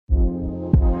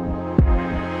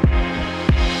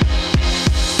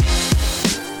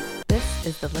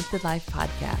is the Lifted Life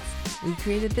Podcast. We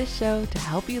created this show to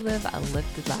help you live a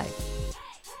lifted life.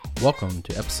 Welcome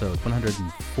to episode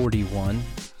 141,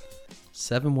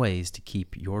 7 ways to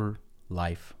keep your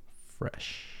life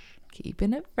fresh.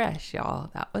 Keeping it fresh,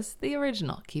 y'all. That was the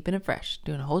original, keeping it fresh.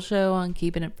 Doing a whole show on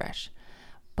keeping it fresh.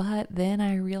 But then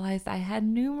I realized I had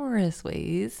numerous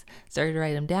ways. Started to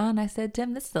write them down. I said,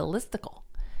 Tim, this is a listicle.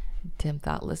 Tim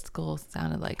thought listicle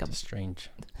sounded like It's a strange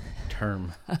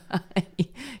term.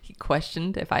 He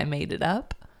questioned if I made it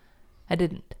up. I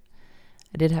didn't.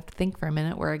 I did have to think for a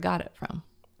minute where I got it from.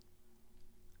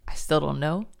 I still don't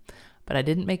know, but I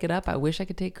didn't make it up. I wish I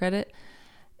could take credit.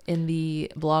 In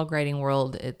the blog writing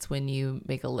world, it's when you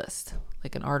make a list,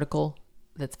 like an article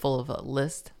that's full of a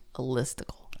list, a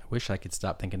listicle. I wish I could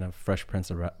stop thinking of Fresh Prince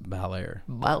of Bel-Air.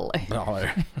 Why?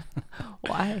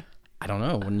 I don't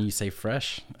know. When you say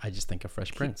fresh, I just think of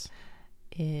Fresh Prince.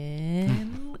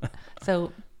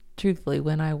 So, truthfully,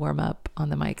 when I warm up on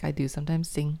the mic, I do sometimes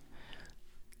sing.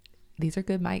 These are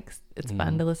good mics. It's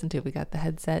fun to listen to. We got the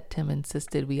headset. Tim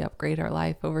insisted we upgrade our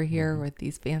life over here with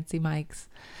these fancy mics.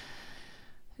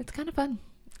 It's kind of fun.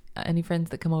 Any friends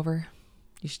that come over,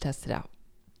 you should test it out.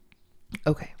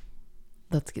 Okay,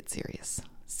 let's get serious.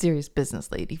 Serious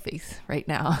business lady face right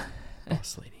now.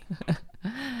 Boss lady.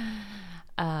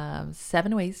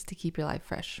 7 ways to keep your life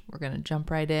fresh. We're going to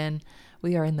jump right in.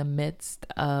 We are in the midst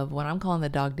of what I'm calling the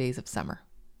dog days of summer.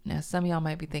 Now, some of y'all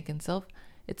might be thinking, Sylv,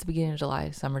 it's the beginning of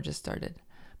July. Summer just started.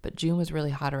 But June was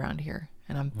really hot around here,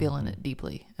 and I'm feeling it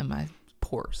deeply in my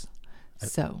pores. I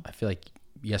feel like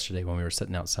yesterday when we were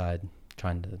sitting outside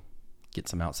trying to get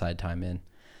some outside time in,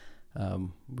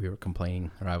 we were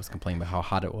complaining, or I was complaining about how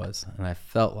hot it was. And I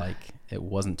felt like it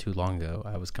wasn't too long ago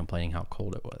I was complaining how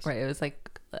cold it was. Right. It was like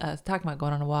talking about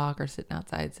going on a walk or sitting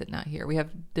outside, sitting out here. We have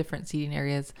different seating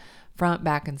areas, front,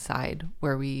 back, and side,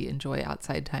 where we enjoy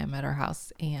outside time at our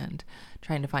house. And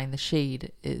trying to find the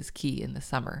shade is key in the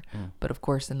summer. But of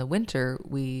course, in the winter,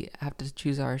 we have to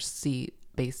choose our seat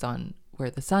based on where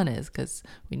the sun is, because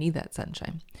we need that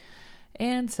sunshine.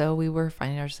 And so we were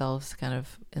finding ourselves kind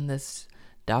of in this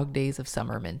dog days of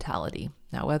summer mentality.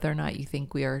 Now, whether or not you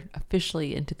think we are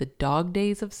officially into the dog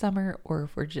days of summer, or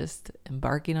if we're just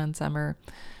embarking on summer,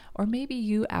 or maybe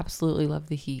you absolutely love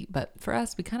the heat, but for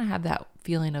us, we kind of have that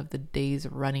feeling of the days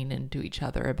running into each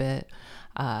other a bit.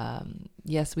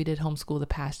 Yes, we did homeschool the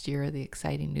past year. The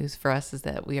exciting news for us is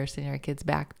that we are sending our kids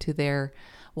back to their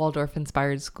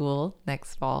Waldorf-inspired school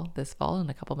this fall in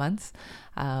a couple months.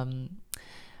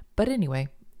 But anyway,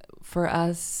 for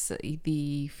us,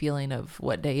 the feeling of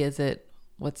what day is it,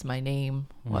 what's my name,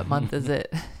 what month is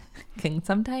it, can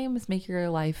sometimes make your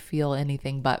life feel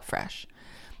anything but fresh.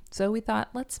 So we thought,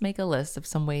 let's make a list of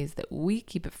some ways that we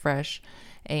keep it fresh,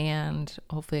 and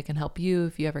hopefully it can help you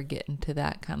if you ever get into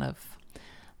that kind of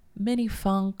mini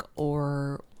funk,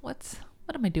 or what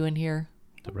am I doing here?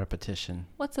 The repetition.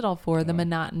 What's it all for? The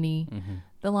monotony,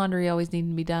 the laundry always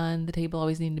needing to be done, the table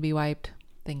always needing to be wiped,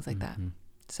 things like that.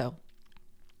 So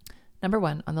number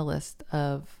 1 on the list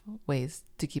of ways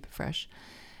to keep it fresh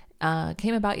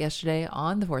came about yesterday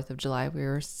on the 4th of July. We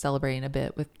were celebrating a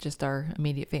bit with just our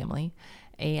immediate family,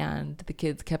 and the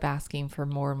kids kept asking for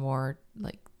more and more,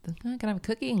 like, can I have a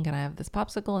cookie, and can I have this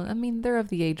popsicle? And I mean, they're of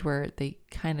the age where they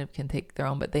kind of can take their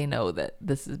own, but they know that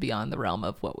this is beyond the realm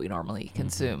of what we normally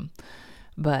consume.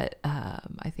 But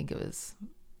I think it was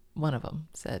one of them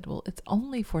said, well, it's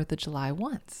only 4th of July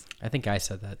once. I think I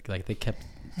said that. Like, they kept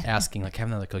asking, like, have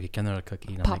another cookie, can another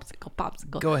cookie? And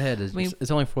Popsicle. Go ahead. It's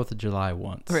only 4th of July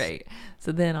once. Right.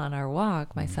 So then on our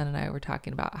walk, my son and I were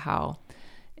talking about how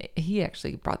he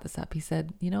actually brought this up. He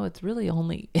said, it's really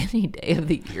only any day of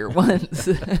the year once.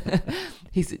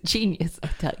 He's a genius, I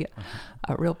tell you,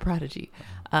 a real prodigy.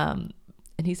 And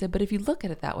he said, but if you look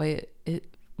at it that way,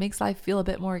 it makes life feel a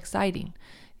bit more exciting.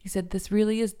 He said, this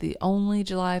really is the only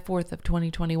July 4th of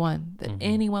 2021 that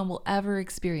anyone will ever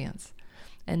experience.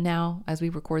 And now, as we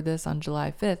record this on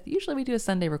July 5th, usually we do a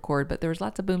Sunday record, but there was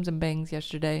lots of booms and bangs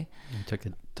yesterday. You took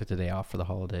the day off for the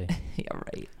holiday. Yeah,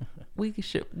 right.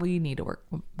 We need to work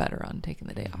better on taking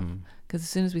the day off. Because as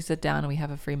soon as we sit down and we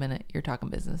have a free minute, you're talking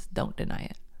business. Don't deny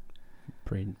it.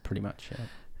 Pretty much, yeah.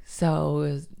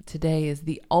 So today is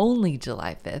the only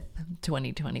July 5th,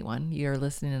 2021. You're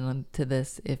listening to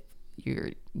this if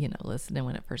you're, listening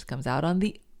when it first comes out on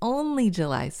the only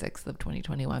July 6th of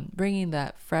 2021, bringing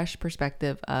that fresh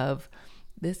perspective of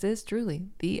this is truly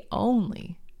the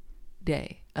only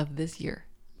day of this year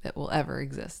that will ever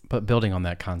exist. But building on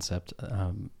that concept,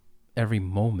 every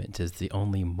moment is the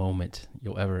only moment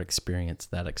you'll ever experience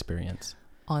that experience.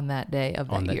 On that day of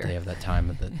that year. On that day of that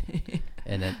time.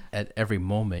 And at every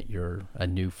moment, you're a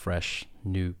new, fresh,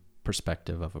 new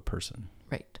perspective of a person.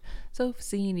 Right. So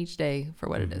seeing each day for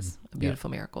what it is, a beautiful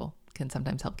miracle, can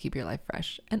sometimes help keep your life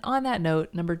fresh. And on that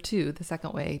note, number 2, the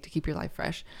second way to keep your life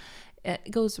fresh,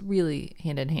 it goes really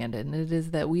hand in hand. And it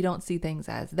is that we don't see things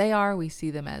as they are, we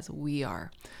see them as we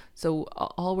are. So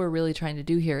all we're really trying to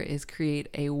do here is create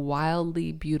a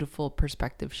wildly beautiful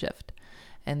perspective shift.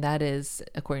 And that is,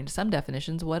 according to some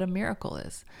definitions, what a miracle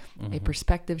is. A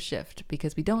perspective shift,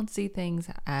 because we don't see things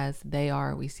as they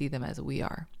are, we see them as we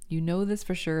are. You know this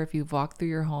for sure if you've walked through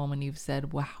your home and you've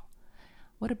said, wow,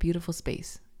 what a beautiful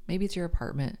space. Maybe it's your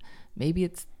apartment. Maybe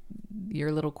it's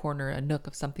your little corner, a nook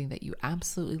of something that you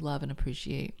absolutely love and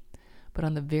appreciate. But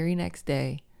on the very next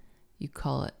day, you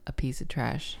call it a piece of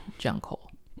trash, junk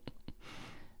hole.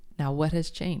 Now, what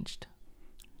has changed?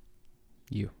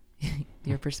 You.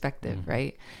 Your perspective,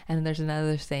 right? And there's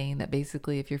another saying that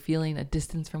basically if you're feeling a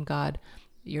distance from God,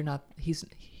 you're not,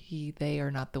 they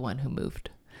are not the one who moved.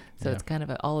 So it's kind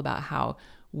of all about how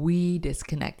we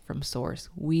disconnect from source.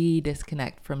 We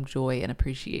disconnect from joy and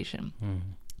appreciation.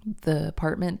 The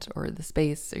apartment or the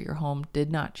space or your home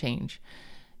did not change.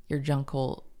 Your junk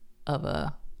hole of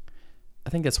a I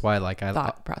think that's why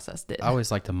thought process did. I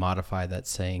always like to modify that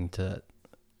saying to,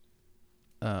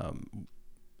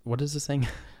 what is the saying?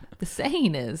 The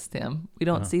saying is, Tim, we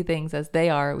don't see things as they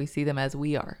are. We see them as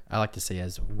we are. I like to say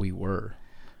as we were.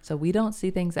 So we don't see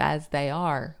things as they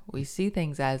are. We see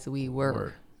things as we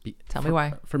were. Tell me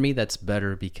why. For me, that's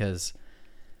better because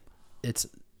it's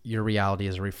your reality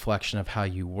is a reflection of how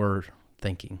you were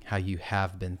thinking, how you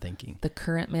have been thinking. The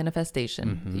current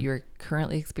manifestation that you're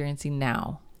currently experiencing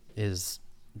now is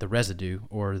the residue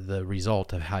or the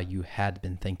result of how you had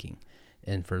been thinking.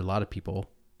 And for a lot of people,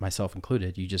 myself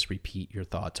included, you just repeat your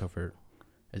thoughts over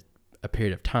a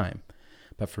period of time.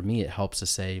 But for me, it helps to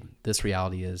say this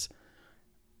reality is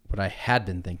what I had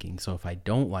been thinking. So if I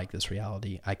don't like this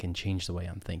reality, I can change the way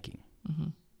I'm thinking.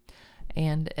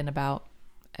 And in about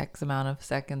X amount of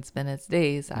seconds, minutes,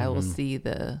 days, I will see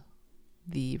the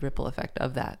ripple effect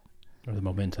of that. Or the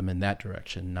momentum in that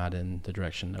direction, not in the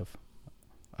direction of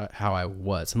how I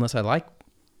was. Unless I like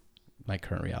my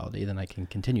current reality, then I can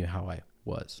continue how I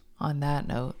was. On that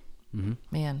note,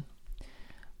 man,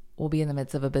 we'll be in the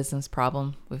midst of a business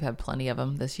problem. We've had plenty of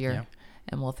them this year. Yeah.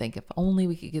 And we'll think if only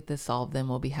we could get this solved, then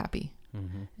we'll be happy.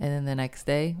 And then the next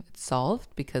day it's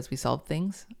solved because we solved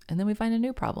things. And then we find a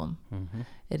new problem.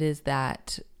 It is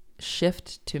that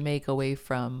shift to make away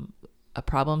from a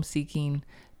problem seeking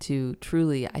to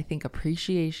truly, I think,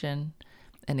 appreciation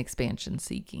and expansion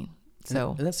seeking.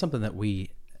 So and that's something that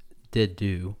we did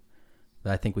do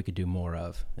that I think we could do more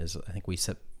of. Is I think we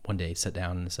one day sat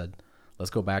down and said, let's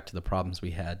go back to the problems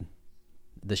we had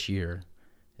this year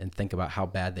and think about how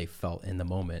bad they felt in the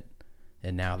moment.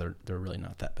 And now they're really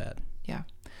not that bad. Yeah.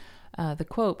 The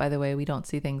quote, by the way, we don't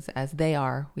see things as they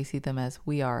are, we see them as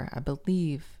we are, I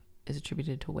believe is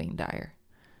attributed to Wayne Dyer,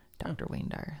 Dr. Wayne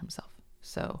Dyer himself.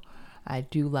 So I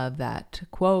do love that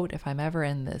quote. If I'm ever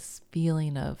in this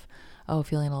feeling of,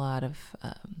 feeling a lot of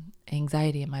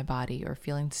anxiety in my body or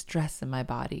feeling stress in my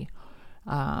body,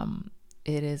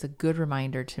 it is a good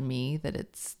reminder to me that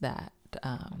it's that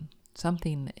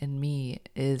something in me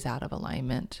is out of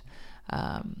alignment.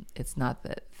 It's not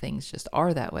that things just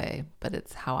are that way, but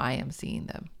it's how I am seeing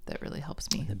them that really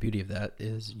helps me. And the beauty of that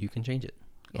is you can change it.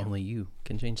 Yeah. Only you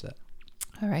can change that.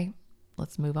 All right,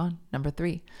 let's move on. Number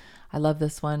 3. I love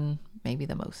this one maybe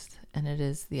the most, and it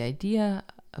is the idea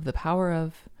of the power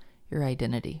of your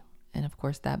identity. And of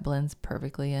course that blends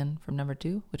perfectly in from number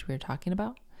 2, which we were talking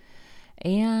about.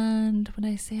 And when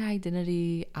I say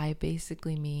identity, I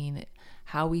basically mean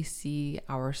how we see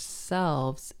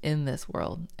ourselves in this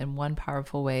world. And one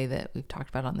powerful way that we've talked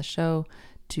about on the show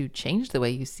to change the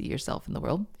way you see yourself in the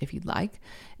world, if you'd like,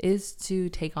 is to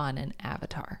take on an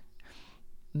avatar.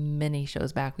 Many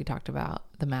shows back, we talked about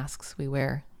the masks we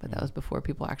wear, but that was before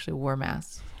people actually wore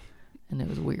masks. And it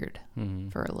was weird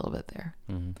for a little bit there.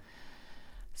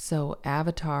 So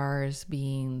avatars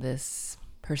being this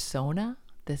persona,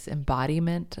 this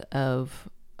embodiment of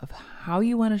how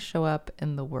you want to show up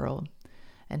in the world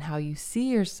and how you see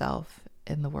yourself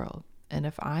in the world. And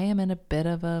if I am in a bit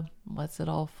of a, what's it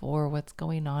all for? What's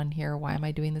going on here? Why am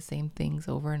I doing the same things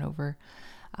over and over?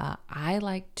 I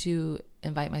like to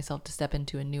invite myself to step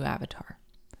into a new avatar.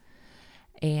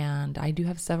 And I do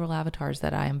have several avatars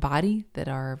that I embody that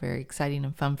are very exciting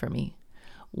and fun for me.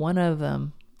 One of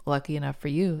them, lucky enough for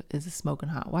you, is a smoking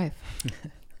hot wife.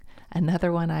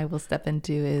 Another one I will step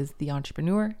into is the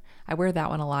entrepreneur. I wear that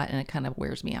one a lot and it kind of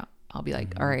wears me out. I'll be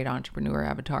like, all right, entrepreneur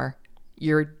avatar,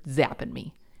 you're zapping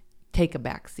me. Take a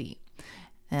back seat.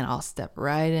 And I'll step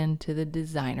right into the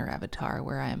designer avatar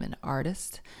where I am an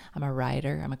artist. I'm a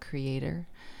writer. I'm a creator.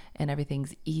 and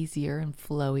everything's easier and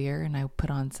flowier, and I put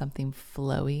on something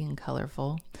flowy and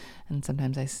colorful, and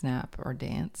sometimes I snap or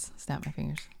dance, snap my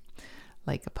fingers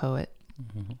like a poet.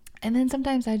 Mm-hmm. And then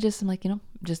sometimes I just am like,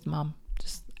 just mom,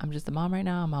 I'm just a mom right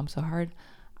now. Mom's so hard.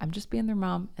 I'm just being their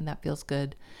mom, and that feels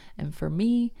good. And for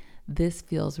me, this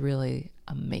feels really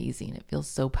amazing. It feels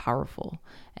so powerful.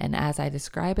 And as I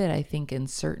describe it, I think in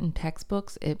certain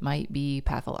textbooks, it might be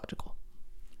pathological.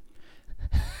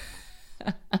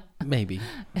 Maybe.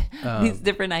 These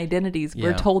different identities,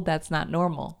 we're yeah. told that's not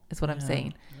normal, is what I'm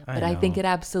saying. But I think it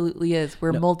absolutely is.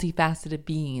 We're multifaceted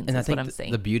beings, and is I think what I'm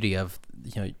saying. The beauty of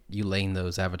you laying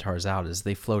those avatars out is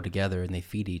they flow together and they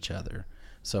feed each other.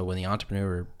 So when the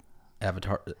entrepreneur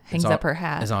avatar hangs up her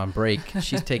hat, is on break,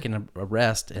 she's taking a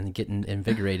rest and getting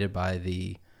invigorated by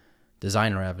the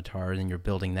designer avatar, and then you're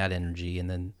building that energy, and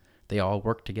then they all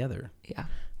work together. Yeah.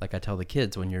 Like I tell the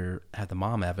kids, when you're at the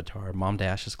mom avatar, Mom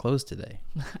Dash is closed today.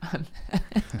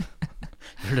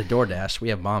 You're the DoorDash. We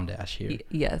have Mom Dash here.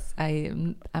 Yes,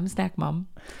 I'm snack mom.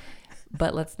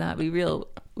 But let's not be real.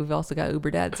 We've also got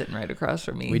Uber Dad sitting right across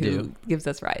from me who gives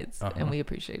us rides, and we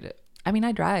appreciate it. I mean,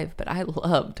 I drive, but I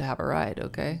love to have a ride,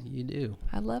 okay? You do.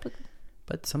 I love it.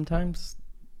 But sometimes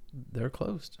they're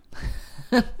closed.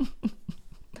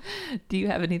 Do you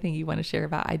have anything you want to share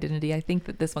about identity? I think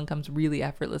that this one comes really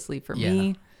effortlessly for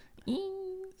me.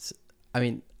 I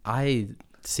mean, I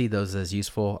see those as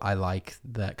useful. I like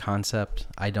that concept.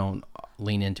 I don't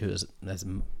lean into it as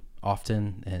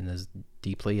often and as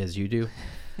deeply as you do.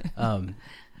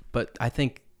 But I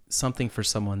think something for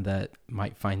someone that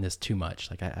might find this too much.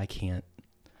 Like I can't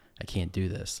do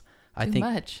this. Too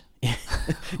much.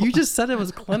 You just said it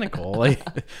was clinical, like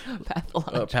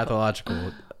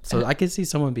pathological. So I could see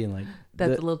someone being like,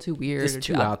 "That's a little too weird. It's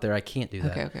too out there. I can't do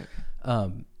that."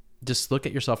 Okay. Just look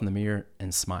at yourself in the mirror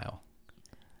and smile,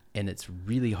 and it's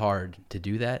really hard to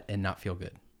do that and not feel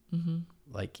good. Mm-hmm.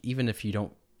 Like even if you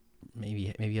don't,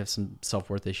 maybe you have some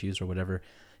self-worth issues or whatever.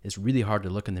 It's really hard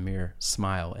to look in the mirror,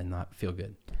 smile, and not feel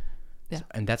good. Yeah. So,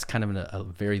 and that's kind of a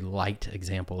very light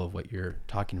example of what you're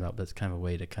talking about, but it's kind of a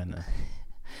way to kind of...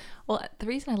 Well, the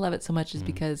reason I love it so much is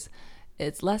because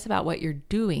it's less about what you're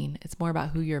doing. It's more about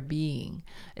who you're being.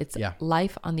 It's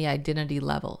life on the identity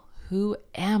level. Who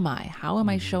am I? How am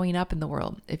I showing up in the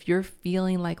world? If you're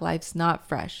feeling like life's not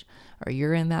fresh, or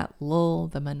you're in that lull,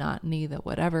 the monotony, the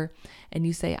whatever, and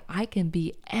you say, I can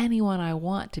be anyone I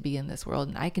want to be in this world,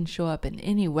 and I can show up in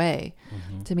any way,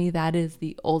 to me, that is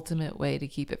the ultimate way to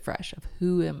keep it fresh of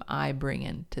who am I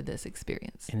bringing to this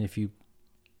experience. And if you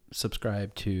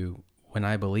subscribe to, when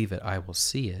I believe it, I will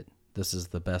see it, this is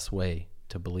the best way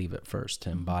to believe it first,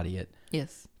 to embody it.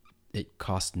 Yes. It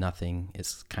costs nothing.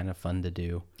 It's kind of fun to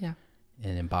do. Yeah.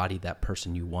 And embody that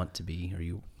person you want to be,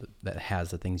 or that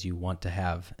has the things you want to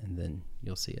have, and then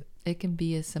you'll see it. It can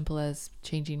be as simple as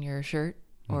changing your shirt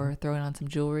or throwing on some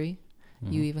jewelry.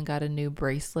 You even got a new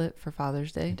bracelet for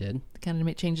Father's Day. I did. It kind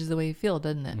of changes the way you feel,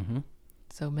 doesn't it? Mm-hmm.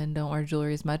 So men don't wear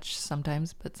jewelry as much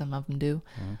sometimes, but some of them do.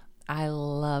 I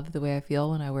love the way I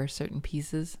feel when I wear certain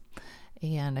pieces,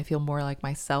 and I feel more like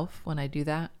myself when I do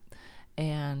that.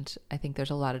 And I think there's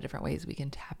a lot of different ways we can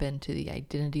tap into the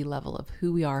identity level of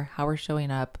who we are, how we're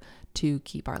showing up to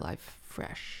keep our life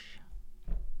fresh.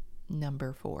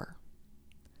 Number 4,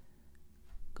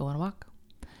 go on a walk.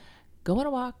 Go on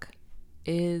a walk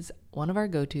is one of our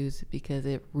go-tos because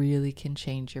it really can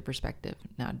change your perspective.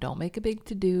 Now, don't make a big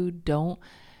to-do.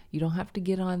 You don't have to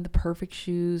get on the perfect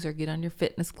shoes or get on your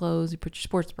fitness clothes. You put your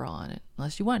sports bra on it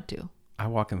unless you want to. I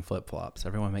walk in flip-flops.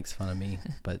 Everyone makes fun of me,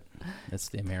 but it's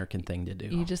the American thing to do.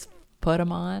 You just put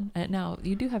them on. And now,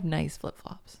 you do have nice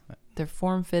flip-flops. They're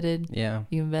form-fitted. Yeah.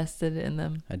 You invested in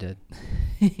them. I did.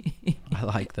 I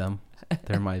like them.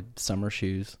 They're my summer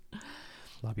shoes. A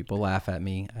lot of people laugh at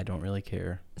me. I don't really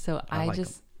care. So I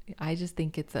just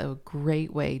think it's a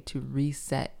great way to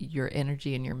reset your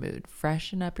energy and your mood.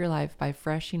 Freshen up your life by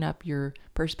freshening up your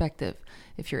perspective.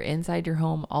 If you're inside your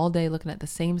home all day looking at the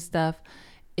same stuff,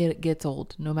 it gets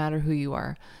old no matter who you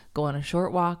are. Go on a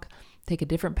short walk, take a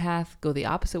different path, go the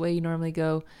opposite way you normally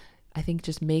go. I think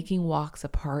just making walks a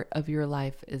part of your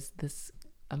life is this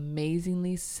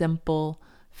amazingly simple,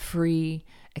 free,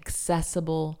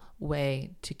 accessible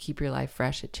way to keep your life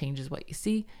fresh. It changes what you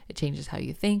see. It changes how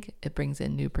you think. It brings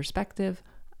in new perspective.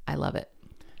 I love it.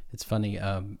 It's funny.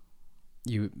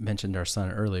 You mentioned our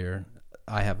son earlier.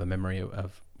 I have a memory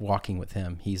of walking with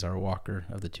him. He's our walker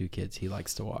of the 2 kids. He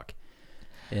likes to walk.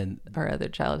 And our other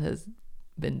child has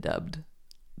been dubbed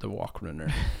the walk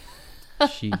runner.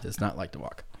 She does not like to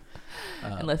walk.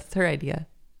 Unless it's her idea,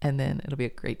 and then it'll be a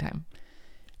great time.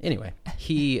 Anyway,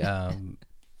 he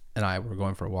and I were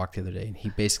going for a walk the other day, and he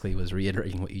basically was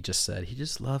reiterating what you just said. He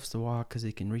just loves to walk because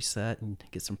he can reset and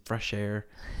get some fresh air.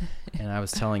 And I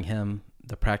was telling him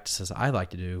the practices I like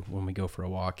to do when we go for a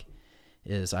walk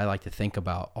is I like to think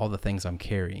about all the things I'm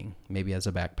carrying, maybe as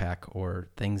a backpack, or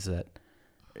things that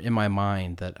in my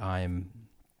mind that I'm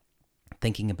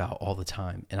thinking about all the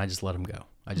time, and I just let them go.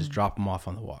 I just drop them off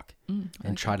on the walk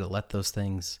and try to let those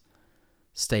things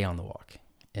stay on the walk.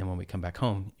 And when we come back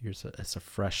home, it's a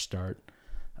fresh start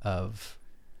of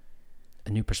a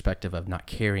new perspective of not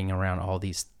carrying around all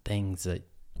these things that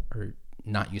are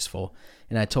not useful.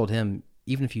 And I told him,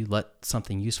 even if you let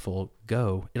something useful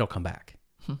go, it'll come back.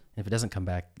 And if it doesn't come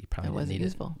back, you probably didn't need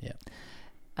useful. it.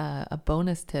 Yeah. A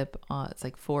bonus tip, it's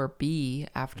like 4B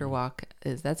after walk,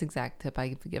 is that's exact tip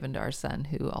I've given to our son,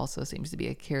 who also seems to be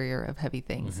a carrier of heavy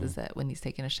things, is that when he's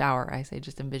taking a shower, I say,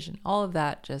 just envision all of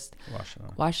that, just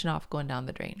washing off, going down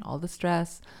the drain, all the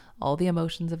stress, all the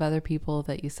emotions of other people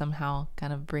that you somehow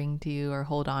kind of bring to you or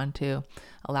hold on to,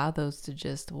 allow those to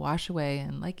just wash away.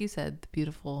 And like you said, the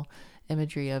beautiful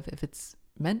imagery of, if it's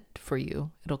meant for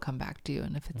you, it'll come back to you.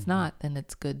 And if it's not, then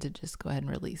it's good to just go ahead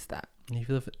and release that.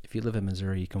 If you live in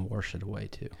Missouri, you can wash it away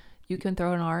too. You can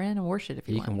throw an R in and wash it if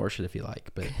you want. You can wash it if you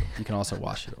like, but you can also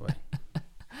wash it away.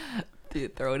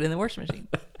 Dude, throw it in the washing machine.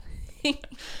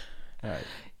 All right.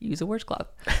 Use a washcloth.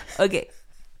 Okay.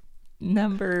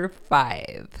 Number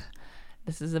 5.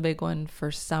 This is a big one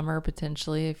for summer,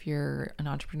 potentially, if you're an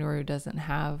entrepreneur who doesn't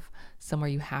have somewhere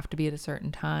you have to be at a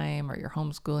certain time, or you're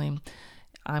homeschooling.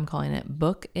 I'm calling it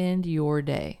bookend your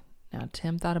day. Now,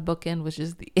 Tim thought a bookend was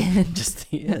just the end.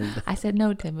 Just the end. I said,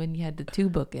 no, Tim, when you had the 2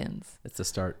 bookends. It's the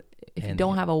start. If you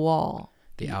don't have a wall.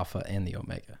 The alpha and the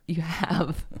omega. You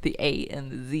have the A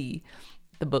and the Z,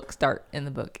 the book start and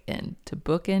the book end. To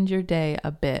bookend your day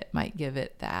a bit might give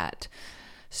it that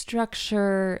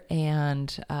structure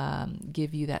and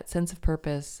give you that sense of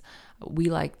purpose.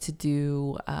 We like to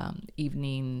do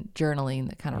evening journaling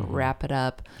that kind of wrap it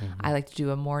up. I like to do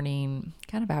a morning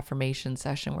kind of affirmation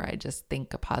session where I just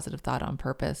think a positive thought on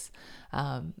purpose.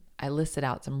 I listed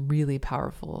out some really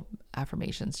powerful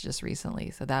affirmations just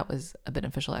recently, so that was a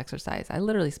beneficial exercise. I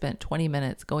literally spent 20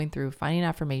 minutes going through finding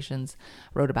affirmations,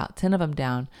 wrote about 10 of them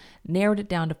down, narrowed it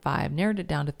down to 5, narrowed it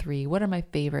down to 3. What are my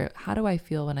favorite? How do I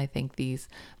feel when I think these?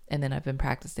 And then I've been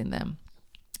practicing them.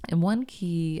 And one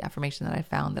key affirmation that I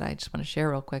found that I just want to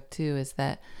share real quick too is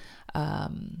that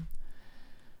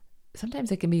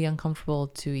sometimes it can be uncomfortable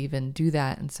to even do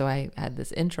that. And so I had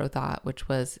this intro thought, which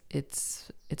was,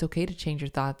 it's okay to change your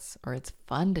thoughts, or it's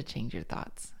fun to change your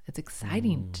thoughts. It's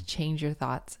exciting to change your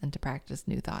thoughts and to practice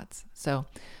new thoughts. So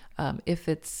if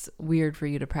it's weird for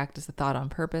you to practice a thought on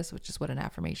purpose, which is what an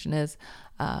affirmation is,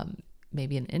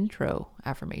 maybe an intro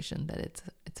affirmation that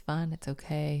it's fun, it's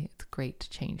okay, it's great to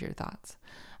change your thoughts.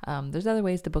 There's other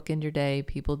ways to bookend your day.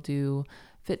 People do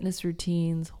fitness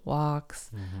routines,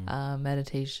 walks,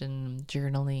 meditation,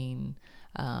 journaling.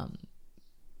 I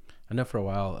know for a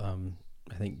while,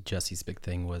 I think Jesse's big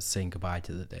thing was saying goodbye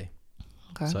to the day.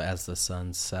 Okay. So as the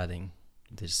sun's setting,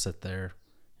 they just sit there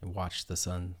and watch the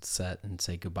sun set and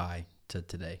say goodbye to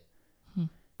today. Okay.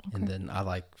 And then I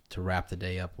like to wrap the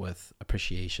day up with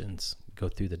appreciations, go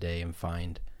through the day and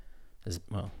find,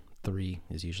 3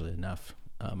 is usually enough,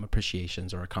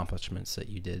 appreciations or accomplishments that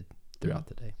you did throughout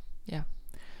the day. Yeah.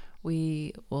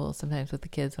 We will sometimes with the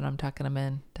kids, when I'm tucking them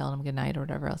in, telling them good night or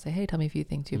whatever, I'll say, hey, tell me a few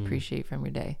things you appreciate from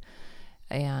your day.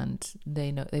 And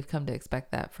they know, they've come to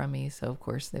expect that from me. So of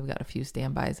course they've got a few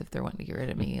standbys if they're wanting to get rid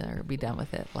of me or be done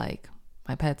with it. Like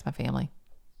my pets, my family.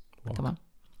 Walk. Come on.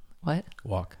 What?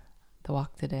 Walk. The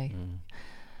walk today.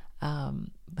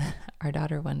 Our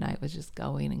daughter one night was just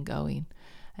going and going.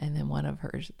 And then one of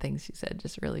her things she said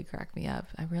just really cracked me up.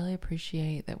 I really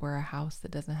appreciate that we're a house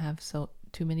that doesn't have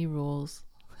too many rules.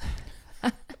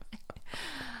 I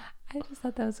just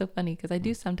thought that was so funny because I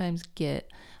do sometimes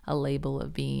get a label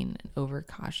of being an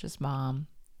overcautious mom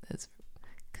that's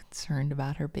concerned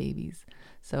about her babies.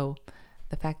 So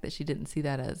the fact that she didn't see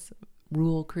that as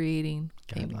rule creating.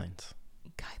 Guidelines.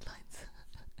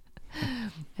 I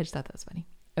just thought that was funny.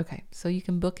 Okay, so you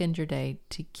can bookend your day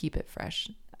to keep it fresh.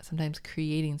 Sometimes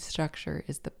creating structure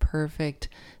is the perfect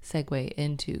segue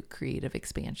into creative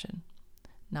expansion.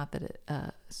 Not that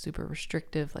it's super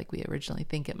restrictive like we originally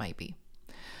think it might be.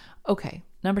 Okay,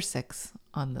 Number 6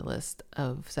 on the list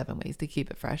of 7 ways to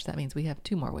keep it fresh. That means we have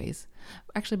 2 more ways.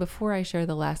 Actually, before I share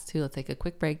the last 2, let's take a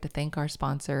quick break to thank our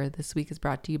sponsor. This week is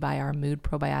brought to you by our Mood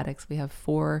Probiotics. We have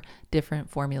 4 different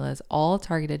formulas, all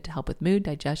targeted to help with mood,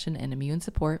 digestion, and immune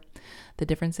support. The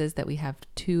difference is that we have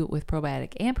 2 with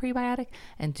probiotic and prebiotic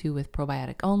and 2 with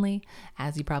probiotic only.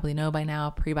 As you probably know by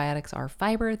now, prebiotics are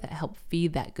fiber that help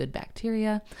feed that good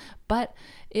bacteria. But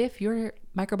if your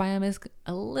microbiome is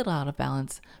a little out of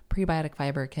balance, prebiotic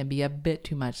fiber can be a bit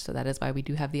too much. So that is why we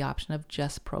do have the option of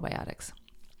just probiotics.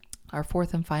 Our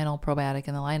 4th and final probiotic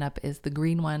in the lineup is the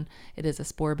green one. It is a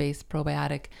spore-based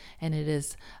probiotic, and it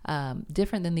is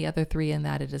different than the other 3 in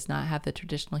that it does not have the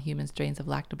traditional human strains of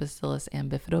Lactobacillus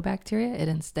and Bifidobacteria. It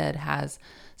instead has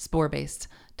spore-based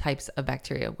types of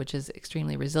bacteria, which is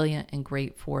extremely resilient and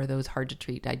great for those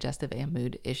hard-to-treat digestive and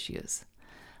mood issues.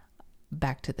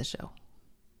 Back to the show.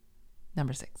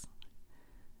 Number 6,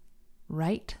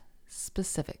 write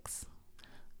specifics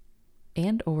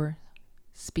and or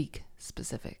speak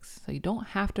specifics. So you don't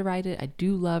have to write it. I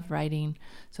do love writing.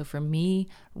 So for me,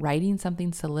 writing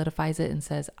something solidifies it and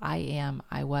says, I am,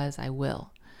 I was, I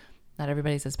will. Not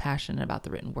everybody's as passionate about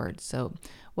the written words. So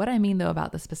what I mean though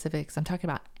about the specifics, I'm talking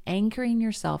about anchoring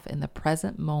yourself in the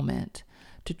present moment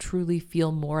to truly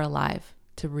feel more alive,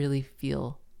 to really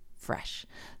feel fresh.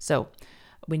 So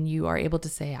when you are able to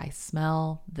say, I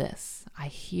smell this, I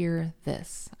hear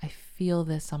this, I feel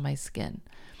this on my skin,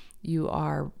 you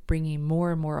are bringing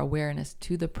more and more awareness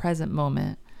to the present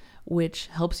moment, which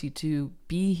helps you to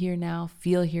be here now,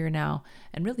 feel here now,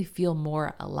 and really feel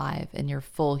more alive in your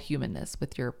full humanness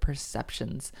with your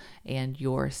perceptions and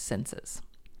your senses.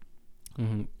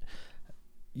 Mm-hmm.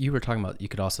 You were talking about you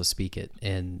could also speak it,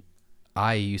 and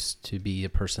I used to be a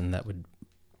person that would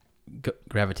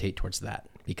gravitate towards that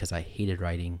because I hated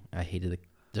writing. I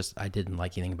didn't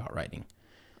like anything about writing.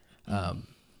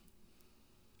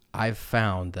 I've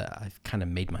found that I've kind of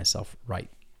made myself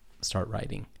start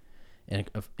writing. And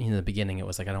in the beginning, it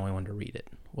was like, I don't want to read it.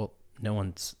 Well, no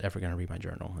one's ever going to read my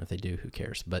journal. If they do, who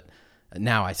cares? But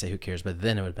now I say, who cares? But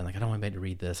then it would have been like, I don't want anybody to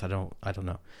read this. I don't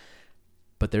know.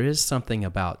 But there is something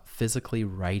about physically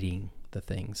writing the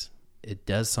things. It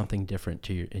does something different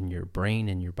in your brain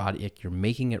and your body. You're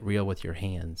making it real with your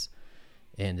hands,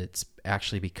 and it's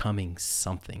actually becoming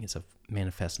something. It's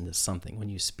manifesting into something. When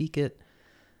you speak it,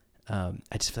 I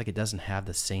just feel like it doesn't have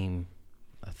the same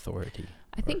authority.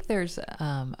 I think there's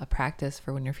a practice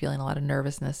for when you're feeling a lot of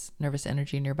nervous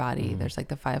energy in your body. Mm-hmm. There's like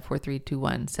the 5, 4, 3, 2,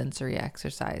 1 sensory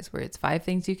exercise where it's 5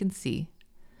 things you can see,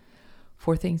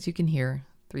 4 things you can hear,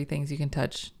 3 things you can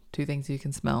touch, 2 things you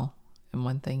can smell, and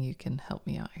 1 thing you can help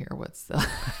me out here. What's the...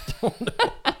 I don't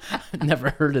know. I've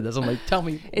never heard of this. I'm like, tell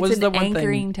me, what's the one thing? It's an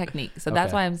anchoring technique. So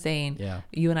that's why I'm saying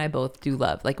you and I both do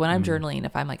love. Like when I'm journaling,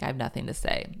 if I'm like, I have nothing to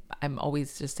say, I'm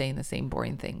always just saying the same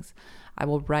boring things. I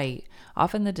will write.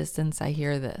 Off in the distance, I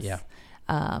hear this. Yeah.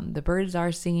 The birds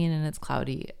are singing and it's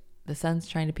cloudy. The sun's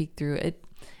trying to peek through it.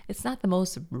 It's not the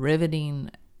most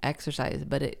riveting exercise,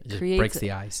 but it creates... breaks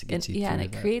the ice. It gets you through and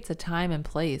it creates a time and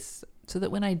place so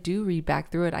that when I do read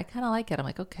back through it, I kind of like it. I'm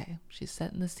like, okay, she's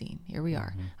setting the scene. Here we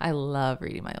are. Mm-hmm. I love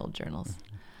reading my old journals.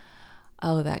 Mm-hmm.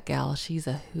 Oh, that gal, she's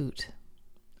a hoot.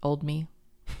 Old me.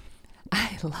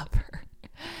 I love her.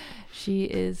 She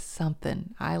is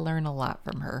something. I learn a lot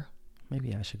from her.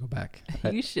 Maybe I should go back.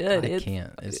 You should. I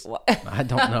can't. I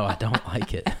don't know. I don't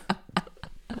like it.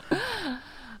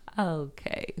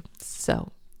 Okay.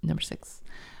 So, number 6,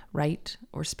 write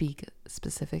or speak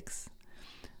specifics.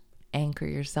 Anchor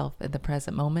yourself in the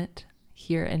present moment.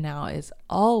 Here and now is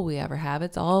all we ever have.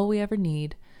 It's all we ever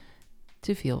need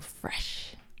to feel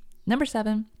fresh. Number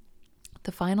 7,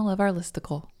 the final of our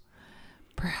listicle.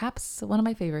 Perhaps one of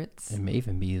my favorites. It may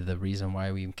even be the reason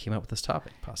why we came up with this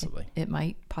topic, possibly. It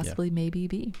might possibly maybe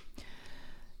be.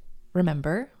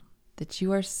 Remember that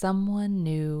you are someone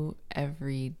new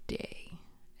every day.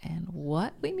 And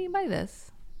what we mean by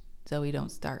this, Zoe,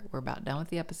 don't start. We're about done with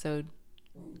the episode.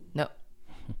 No.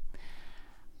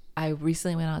 I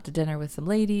recently went out to dinner with some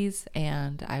ladies,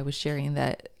 and I was sharing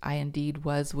that I indeed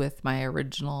was with my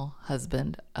original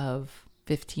husband of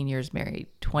 15 years married,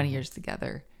 20 years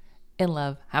together, in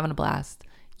love, having a blast.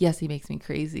 Yes, he makes me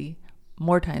crazy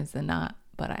more times than not,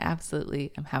 but I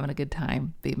absolutely am having a good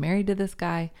time being married to this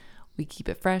guy. We keep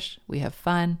it fresh. We have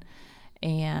fun.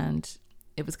 And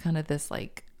it was kind of this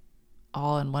like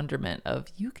awe and wonderment of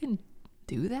you can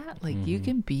do that. Like you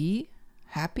can be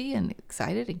happy and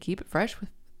excited and keep it fresh with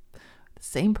the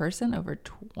same person over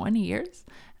 20 years.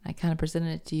 And I kind of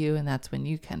presented it to you, and that's when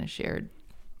you kind of shared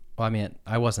Well, I mean,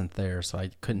 I wasn't there, so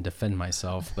I couldn't defend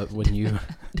myself. But when you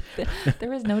There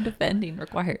was no defending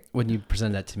required. when you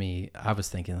presented that to me, I was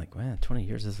thinking like, man, 20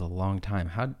 years is a long time.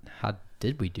 How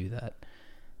did we do that?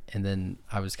 And then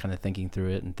I was kind of thinking through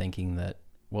it and thinking that,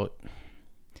 well,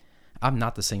 I'm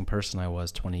not the same person I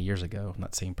was 20 years ago. I'm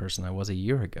not the same person I was a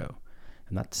year ago.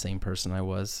 I'm not the same person I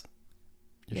was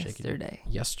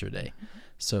yesterday.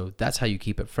 So that's how you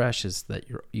keep it fresh, is that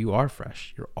you are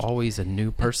fresh. You're always a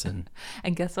new person.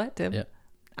 And guess what, Tim? Yeah.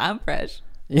 I'm fresh.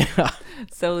 Yeah.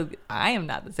 So I am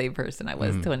not the same person I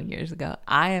was 20 years ago.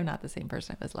 I am not the same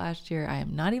person I was last year. I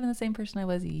am not even the same person I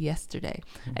was yesterday.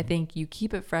 I think you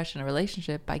keep it fresh in a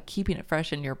relationship by keeping it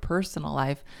fresh in your personal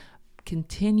life,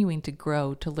 continuing to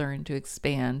grow, to learn, to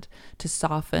expand, to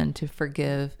soften, to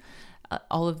forgive,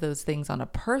 all of those things on a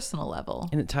personal level.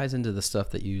 And it ties into the stuff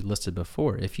that you listed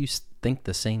before. If you think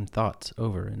the same thoughts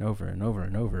over and over and over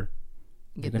and over,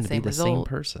 you're going to be the same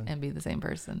person. And be the same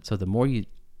person. So the more you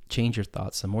change your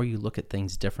thoughts, the more you look at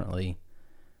things differently,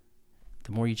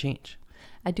 the more you change.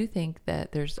 I do think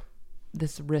that there's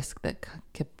this risk that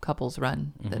couples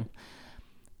run,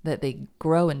 that they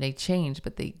grow and they change,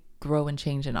 but they grow and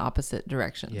change in opposite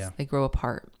directions. Yeah. They grow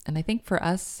apart. And I think for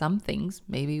us, some things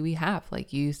maybe we have,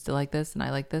 like you used to like this and I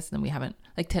like this, and then we haven't,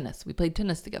 like tennis. We played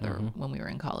tennis together when we were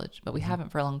in college, but we haven't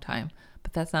for a long time.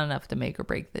 But that's not enough to make or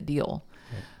break the deal.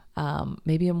 Right.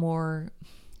 Maybe a more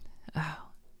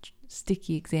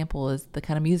sticky example is the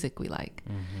kind of music we like.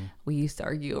 We used to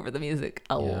argue over the music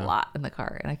a lot in the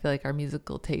car, and I feel like our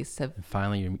musical tastes have... And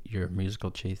finally, your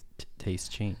musical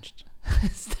taste changed.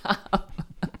 Stop.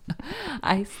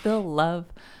 I still love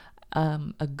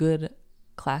a good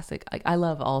classic. I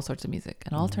love all sorts of music,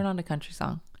 and I'll turn on a country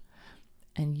song,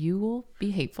 and you will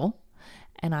be hateful,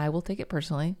 and I will take it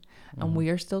personally, and we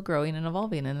are still growing and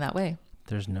evolving in that way.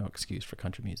 There's no excuse for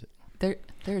country music.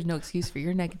 There's no excuse for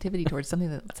your negativity towards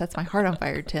something that sets my heart on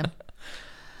fire, Tim.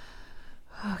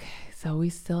 Okay, so we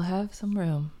still have some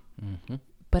room,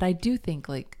 but I do think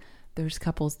like there's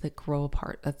couples that grow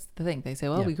apart. That's the thing. They say,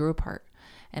 well, we grew apart.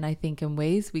 And I think in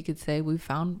ways we could say we've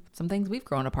found some things we've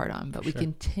grown apart on, but we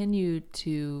continue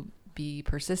to be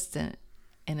persistent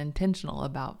and intentional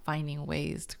about finding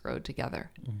ways to grow together.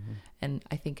 And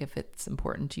I think if it's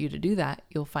important to you to do that,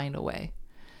 you'll find a way.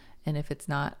 And if it's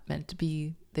not meant to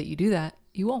be that you do that,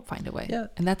 you won't find a way. Yeah.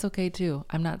 And that's okay too.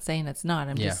 I'm not saying it's not.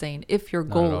 I'm just saying if your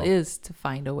goal is to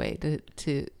find a way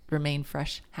to remain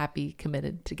fresh, happy,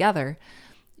 committed together,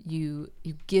 you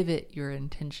give it your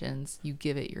intentions, you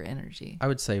give it your energy. I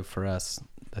would say for us,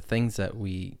 the things that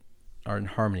we are in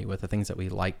harmony with, the things that we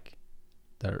like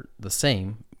that are the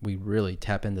same, we really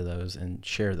tap into those and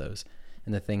share those.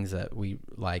 And the things that we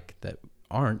like that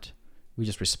aren't, we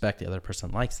just respect the other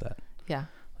person likes that. Yeah.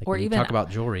 Like or when even you talk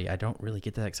about jewelry, I don't really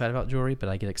get that excited about jewelry, but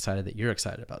I get excited that you're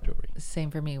excited about jewelry.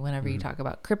 Same for me. Whenever you talk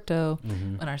about crypto,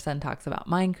 when our son talks about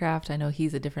Minecraft, I know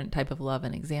he's a different type of love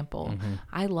and example.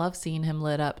 I love seeing him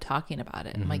lit up talking about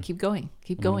it. I'm like, keep going.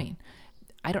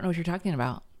 I don't know what you're talking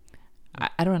about.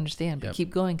 I don't understand, but keep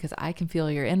going because I can feel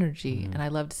your energy and I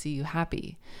love to see you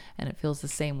happy. And it feels the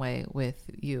same way with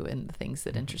you and the things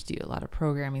that interest you. A lot of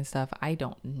programming stuff. I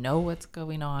don't know what's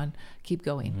going on. Keep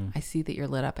going. I see that you're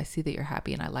lit up. I see that you're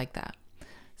happy and I like that.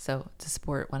 So to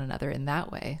support one another in that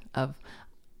way of,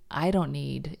 I don't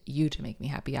need you to make me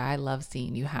happy. I love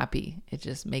seeing you happy. It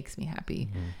just makes me happy.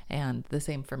 And the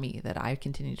same for me, that I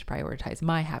continue to prioritize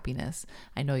my happiness.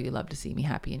 I know you love to see me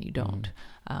happy and you don't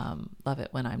love it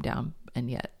when I'm down, and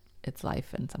yet it's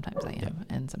life. And sometimes I am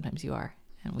and sometimes you are.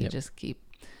 And we just keep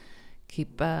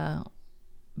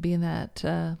being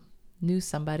that new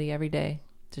somebody every day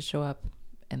to show up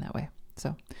in that way.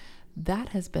 So that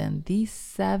has been the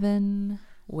 7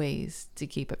 ways to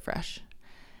keep it fresh.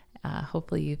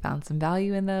 Hopefully you found some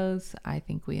value in those. I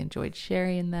think we enjoyed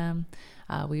sharing them.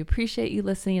 We appreciate you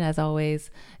listening as always.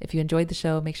 If you enjoyed the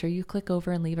show, make sure you click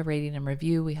over and leave a rating and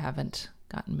review. We haven't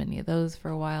gotten many of those for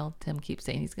a while. Tim keeps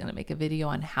saying he's going to make a video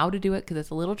on how to do it because it's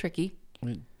a little tricky.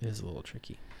 It is a little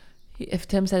tricky. If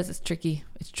Tim says it's tricky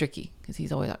because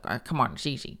he's always like, oh, come on, it's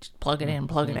easy. Just plug it in,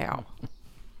 plug it out.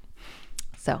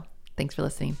 So thanks for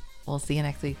listening. We'll see you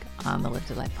next week on the Live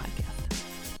to Life podcast.